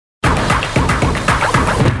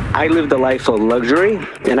I lived a life of luxury,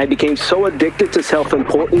 and I became so addicted to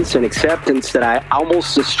self-importance and acceptance that I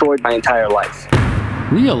almost destroyed my entire life.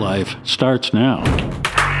 Real life starts now.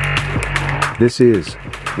 This is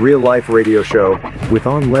Real Life Radio Show with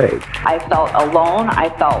Anh. I felt alone. I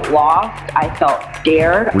felt lost. I felt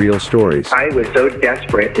scared. Real stories. I was so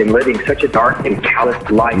desperate in living such a dark and callous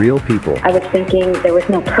life. Real people. I was thinking there was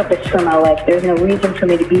no purpose for my life. There's no reason for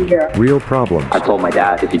me to be here. Real problems. I told my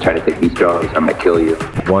dad, if you try to take these drugs, I'm going to kill you.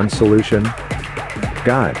 One solution.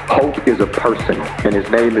 God. Hope is a person, and his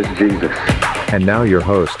name is Jesus. And now your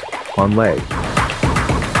host, Anh.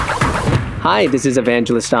 Hi, this is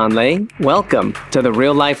Evangelist Anh. Welcome to the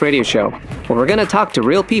Real Life Radio Show, where we're going to talk to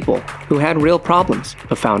real people who had real problems,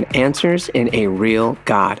 but found answers in a real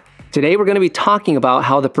God. Today, we're going to be talking about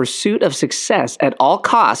how the pursuit of success at all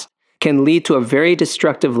costs can lead to a very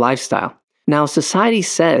destructive lifestyle. Now, society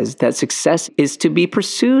says that success is to be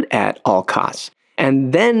pursued at all costs,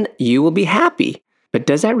 and then you will be happy. But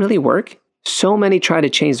does that really work? So many try to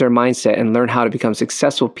change their mindset and learn how to become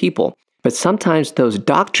successful people. But sometimes those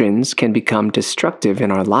doctrines can become destructive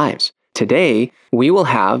in our lives. Today, we will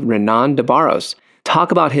have Renan Debarros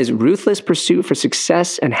talk about his ruthless pursuit for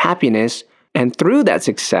success and happiness, and through that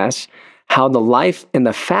success, how the life in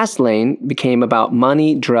the fast lane became about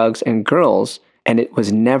money, drugs, and girls, and it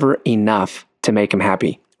was never enough to make him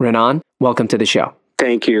happy. Renan, welcome to the show.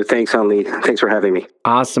 Thank you. Thanks, Anh. Thanks for having me.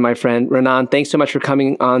 Awesome, my friend. Renan, thanks so much for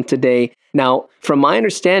coming on today. Now, from my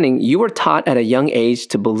understanding, you were taught at a young age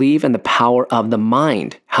to believe in the power of the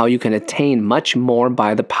mind, how you can attain much more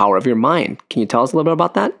by the power of your mind. Can you tell us a little bit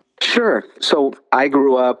about that? Sure. So I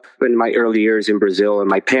grew up in my early years in Brazil, and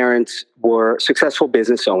my parents were successful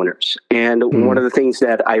business owners. And one of the things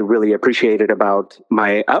that I really appreciated about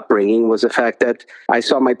my upbringing was the fact that I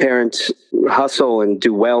saw my parents hustle and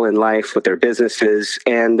do well in life with their businesses.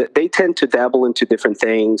 And they tend to dabble into different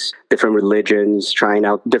things, different religions, trying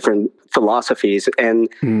out different philosophies. And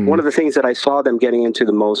one of the things that I saw them getting into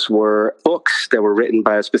the most were books that were written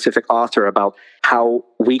by a specific author about how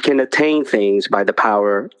we can attain things by the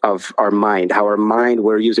power of our mind, how our mind,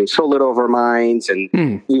 we're using so little of our minds.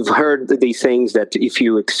 And you've heard these things that if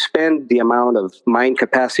you expend the amount of mind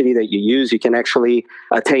capacity that you use, you can actually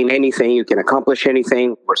attain anything, you can accomplish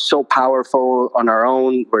anything. We're so powerful on our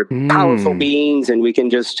own. We're powerful beings, and we can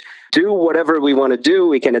just do whatever we want to do.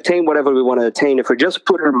 We can attain whatever we want to attain if we just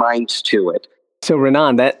put our minds to it. So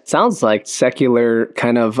Renan, that sounds like secular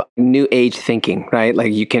kind of new age thinking, right?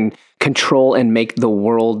 Like you can control and make the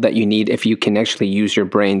world that you need if you can actually use your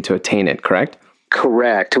brain to attain it, correct?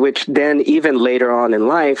 Correct, which then even later on in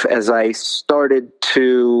life, as I started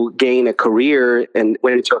to gain a career and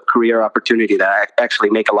went into a career opportunity that I actually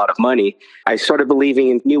make a lot of money, I started believing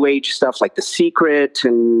in new age stuff like The Secret,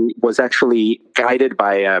 and was actually guided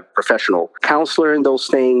by a professional counselor in those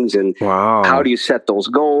things. And how do you set those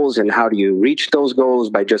goals, and how do you reach those goals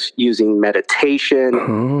by just using meditation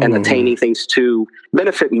and attaining things to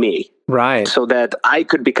benefit me. Right. So that I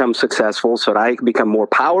could become successful, so that I could become more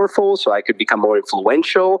powerful, so I could become more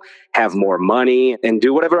influential, have more money, and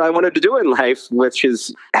do whatever I wanted to do in life, which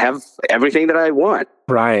is have everything that I want.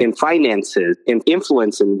 Right. In finances, in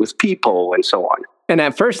influence, and with people, and so on. And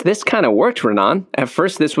at first, this kind of worked, Renan. At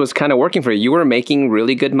first, this was kind of working for you. You were making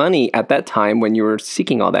really good money at that time when you were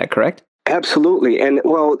seeking all that, correct? Absolutely. And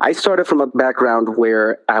well, I started from a background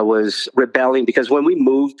where I was rebelling because when we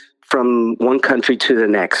moved from one country to the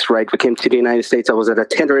next, right? We came to the United States. I was at a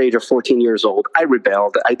tender age of 14 years old. I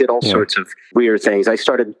rebelled. I did all sorts of weird things. I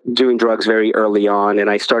started doing drugs very early on, and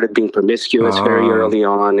I started being promiscuous very early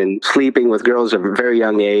on, and sleeping with girls at a very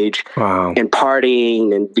young age, and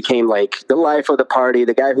partying, and became like the life of the party,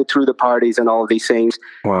 the guy who threw the parties and all of these things.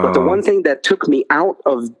 But the one thing that took me out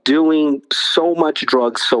of doing so much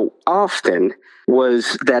drugs so often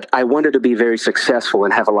was that I wanted to be very successful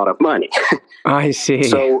and have a lot of money. I see.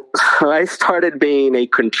 So I started being a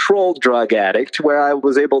controlled drug addict where I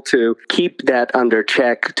was able to keep that under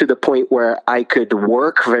check to the point where I could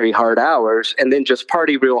work very hard hours and then just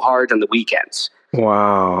party real hard on the weekends.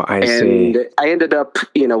 Wow, I see. And I ended up,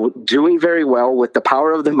 doing very well with the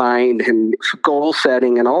power of the mind and goal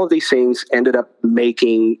setting, and all of these things ended up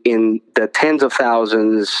making in the tens of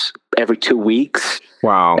thousands every 2 weeks.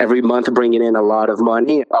 Wow. Every month bringing in a lot of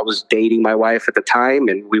money. I was dating my wife at the time,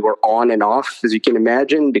 and we were on and off, as you can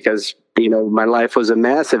imagine, because My life was a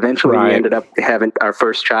mess. Eventually, we ended up having our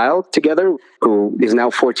first child together, who is now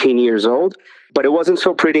 14 years old. But it wasn't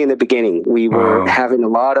so pretty in the beginning. We were having a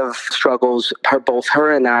lot of struggles, both her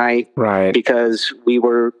and I, because we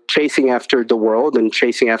were chasing after the world and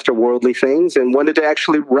chasing after worldly things and wanted to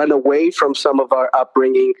actually run away from some of our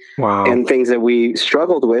upbringing and things that we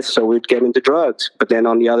struggled with. So we'd get into drugs. But then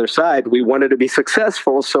on the other side, we wanted to be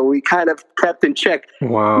successful. So we kind of kept in check.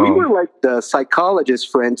 Wow. We were like the psychologist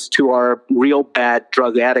friends to our real bad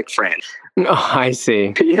drug addict friends. Oh, I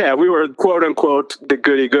see. Yeah, we were quote unquote the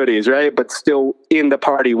goody goodies, right? But still in the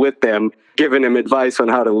party with them, giving them advice on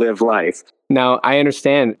how to live life. Now, I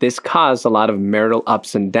understand this caused a lot of marital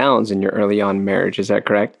ups and downs in your early on marriage. Is that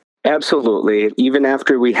correct? Absolutely. Even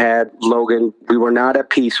after we had Logan, we were not at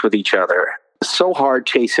peace with each other. So hard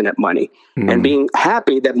chasing at money and being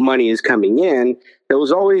happy that money is coming in. There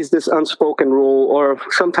was always this unspoken rule, or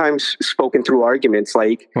sometimes spoken through arguments,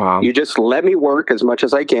 like, you just let me work as much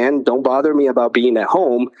as I can. Don't bother me about being at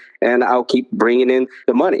home, and I'll keep bringing in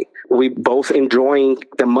the money. We both enjoying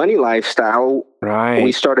the money lifestyle. Right.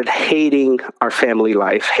 We started hating our family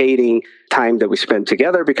life, hating time that we spent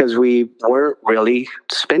together because we weren't really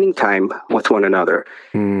spending time with one another.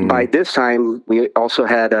 By this time, we also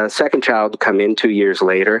had a second child come in 2 years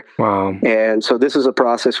later. Wow. And so this is a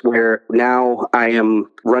process where now I am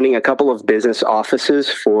running a couple of business offices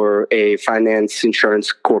for a finance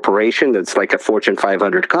insurance corporation that's like a Fortune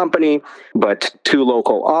 500 company, but 2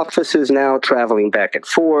 local offices now, traveling back and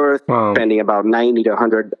forth, spending about 90 to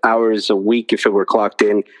 100 hours a week if it were clocked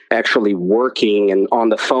in, actually working and on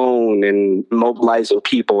the phone and mobilizing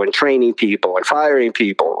people and training people and firing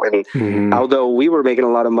people. And although we were making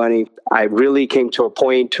a lot of money, I really came to a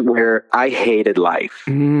point where I hated life.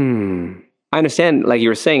 I understand, like you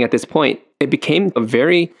were saying at this point, it became a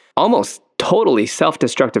very, almost totally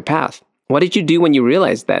self-destructive path. What did you do when you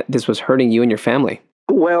realized that this was hurting you and your family?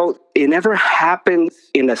 Well, it never happens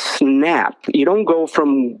in a snap. You don't go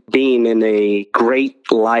from being in a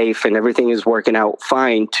great life and everything is working out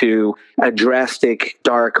fine to a drastic,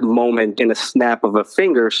 dark moment in a snap of a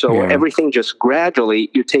finger. So everything just gradually,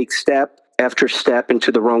 you take step after step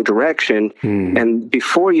into the wrong direction. And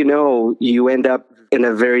before you know, you end up in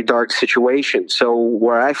a very dark situation. So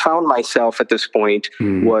where I found myself at this point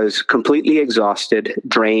was completely exhausted,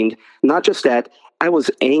 drained. Not just that, I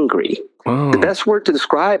was angry. The best word to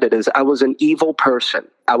describe it is I was an evil person.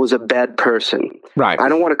 I was a bad person. Right. I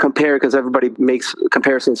don't want to compare because everybody makes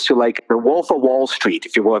comparisons to like The Wolf of Wall Street,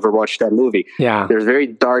 if you ever watched that movie. Yeah. There's very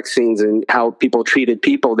dark scenes in how people treated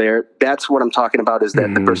people there. That's what I'm talking about, is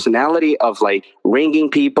that the personality of like ringing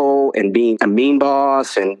people and being a mean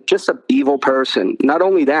boss and just an evil person. Not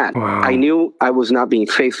only that, I knew I was not being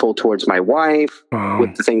faithful towards my wife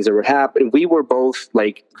with the things that were happening. We were both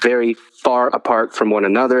like very far apart from one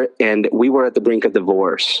another, and we were at the brink of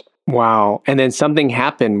divorce. Wow. And then something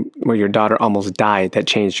happened where your daughter almost died that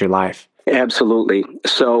changed your life. Absolutely.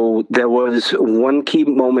 So there was one key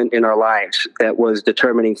moment in our lives that was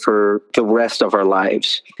determining for the rest of our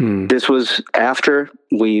lives. This was after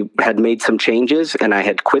we had made some changes and I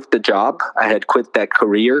had quit the job. I had quit that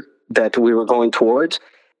career that we were going towards.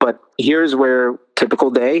 But here's where,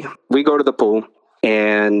 typical day, we go to the pool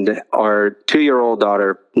and our 2-year-old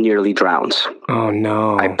daughter nearly drowns. Oh,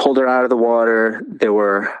 no. I pulled her out of the water. There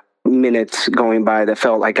were minutes going by that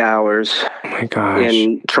felt like hours. Oh my gosh.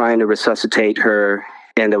 And trying to resuscitate her,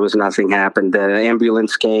 and there was nothing happened. The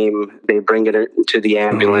ambulance came, they bring it to the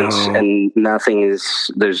ambulance, and nothing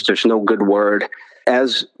is, there's no good word.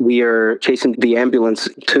 As we are chasing the ambulance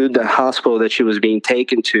to the hospital that she was being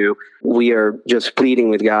taken to, we are just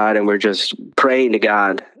pleading with God, and we're just praying to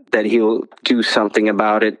God that he'll do something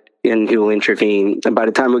about it and he'll intervene. And by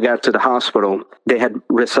the time we got to the hospital, they had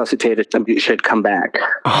resuscitated and she had come back.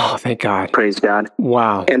 Oh, thank God. Praise God.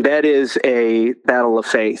 Wow. And that is a battle of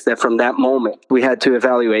faith, that from that moment, we had to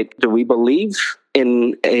evaluate, do we believe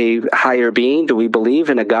in a higher being? Do we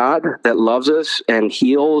believe in a God that loves us and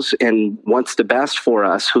heals and wants the best for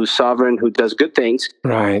us, who's sovereign, who does good things?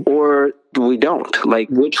 Right. Or we don't? Like,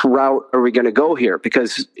 which route are we going to go here?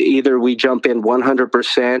 Because either we jump in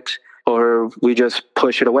 100% or we just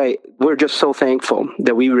push it away. We're just so thankful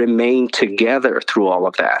that we remain together through all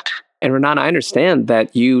of that. And Renan, I understand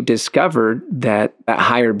that you discovered that that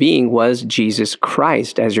higher being was Jesus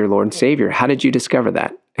Christ as your Lord and Savior. How did you discover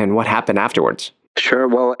that? And what happened afterwards? Sure.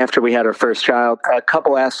 Well, after we had our first child, a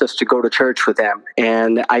couple asked us to go to church with them.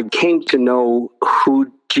 And I came to know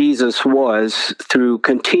who Jesus was through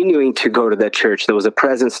continuing to go to that church. There was a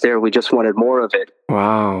presence there. We just wanted more of it.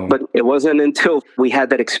 Wow. But it wasn't until we had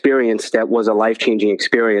that experience that was a life-changing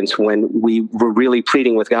experience when we were really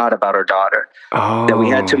pleading with God about our daughter, that we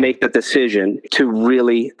had to make the decision to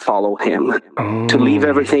really follow him, to leave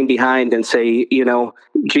everything behind and say,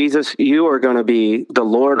 Jesus, you are going to be the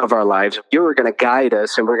Lord of our lives. You are going to guide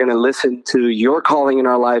us, and we're going to listen to your calling in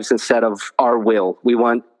our lives instead of our will. We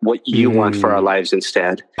want what you want for our lives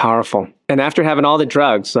instead. Powerful. And after having all the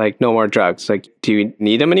drugs, no more drugs, do you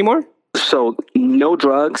need them anymore? So no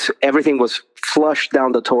drugs. Everything was flushed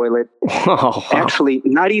down the toilet. Oh, wow. Actually,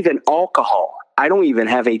 not even alcohol. I don't even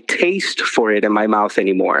have a taste for it in my mouth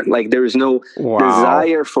anymore. There's no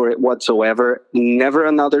desire for it whatsoever. Never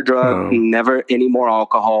another drug, never any more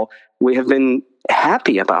alcohol. We have been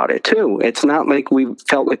happy about it too. It's not like we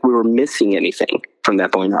felt like we were missing anything from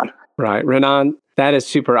that point on. Right. Renan, that is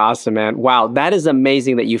super awesome, man. Wow. That is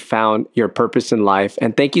amazing that you found your purpose in life.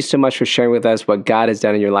 And thank you so much for sharing with us what God has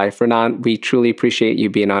done in your life. Renan, we truly appreciate you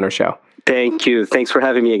being on our show. Thank you. Thanks for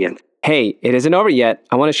having me again. Hey, it isn't over yet.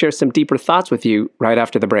 I want to share some deeper thoughts with you right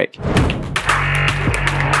after the break.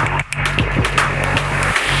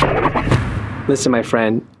 Listen, my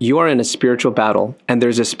friend, you are in a spiritual battle, and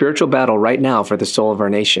there's a spiritual battle right now for the soul of our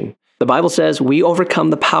nation. The Bible says we overcome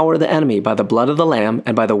the power of the enemy by the blood of the Lamb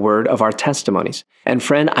and by the word of our testimonies. And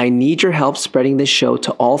friend, I need your help spreading this show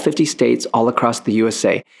to all 50 states all across the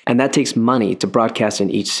USA, and that takes money to broadcast in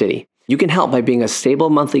each city. You can help by being a stable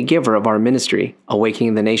monthly giver of our ministry,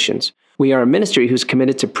 Awakening the Nations. We are a ministry who's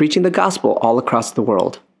committed to preaching the gospel all across the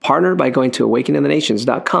world. Partner by going to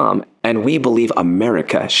awakeningthenations.com, and we believe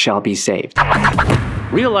America shall be saved.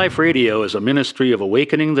 Real Life Radio is a ministry of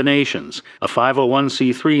Awakening the Nations, a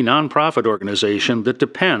 501c3 nonprofit organization that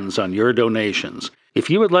depends on your donations. If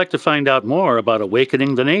you would like to find out more about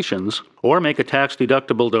Awakening the Nations or make a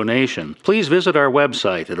tax-deductible donation, please visit our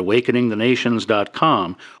website at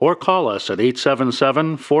awakeningthenations.com or call us at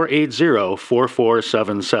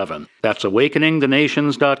 877-480-4477. That's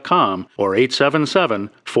awakeningthenations.com or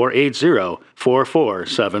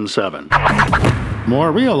 877-480-4477.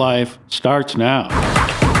 More Real Life starts now.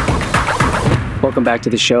 Welcome back to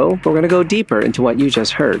the show. We're going to go deeper into what you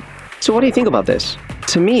just heard. So what do you think about this?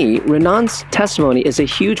 To me, Renan's testimony is a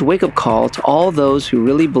huge wake-up call to all those who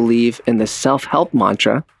really believe in the self-help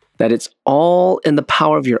mantra that it's all in the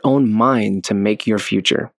power of your own mind to make your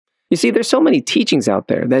future. You see, there's so many teachings out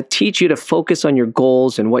there that teach you to focus on your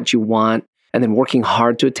goals and what you want, and then working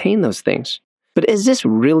hard to attain those things. But is this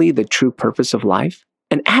really the true purpose of life?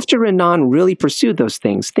 And after Renan really pursued those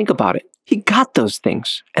things, think about it. He got those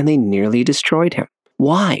things, and they nearly destroyed him.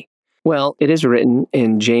 Why? Well, it is written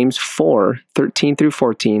in James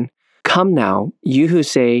 4:13-14, "Come now, you who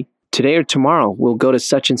say, today or tomorrow we'll go to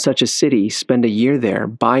such and such a city, spend a year there,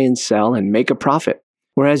 buy and sell, and make a profit,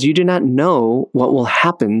 whereas you do not know what will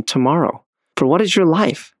happen tomorrow. For what is your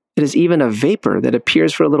life? It is even a vapor that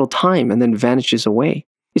appears for a little time and then vanishes away."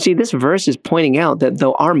 You see, this verse is pointing out that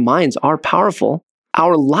though our minds are powerful,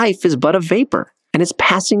 our life is but a vapor, and it's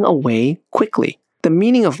passing away quickly. The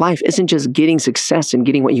meaning of life isn't just getting success and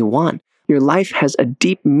getting what you want. Your life has a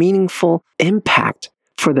deep, meaningful impact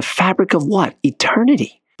for the fabric of what?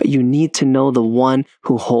 Eternity. But you need to know the one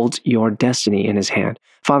who holds your destiny in his hand.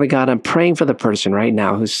 Father God, I'm praying for the person right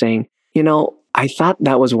now who's saying, I thought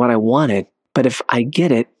that was what I wanted, but if I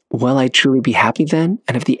get it, will I truly be happy then?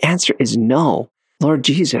 And if the answer is no, Lord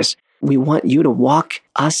Jesus, we want you to walk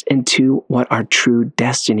us into what our true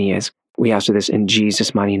destiny is. We ask for this in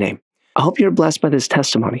Jesus' mighty name. I hope you're blessed by this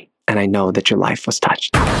testimony, and I know that your life was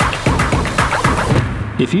touched.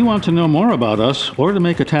 If you want to know more about us or to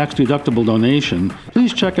make a tax-deductible donation,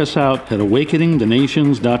 please check us out at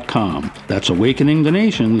awakeningthenations.com. That's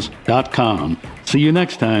awakeningthenations.com. See you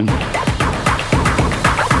next time.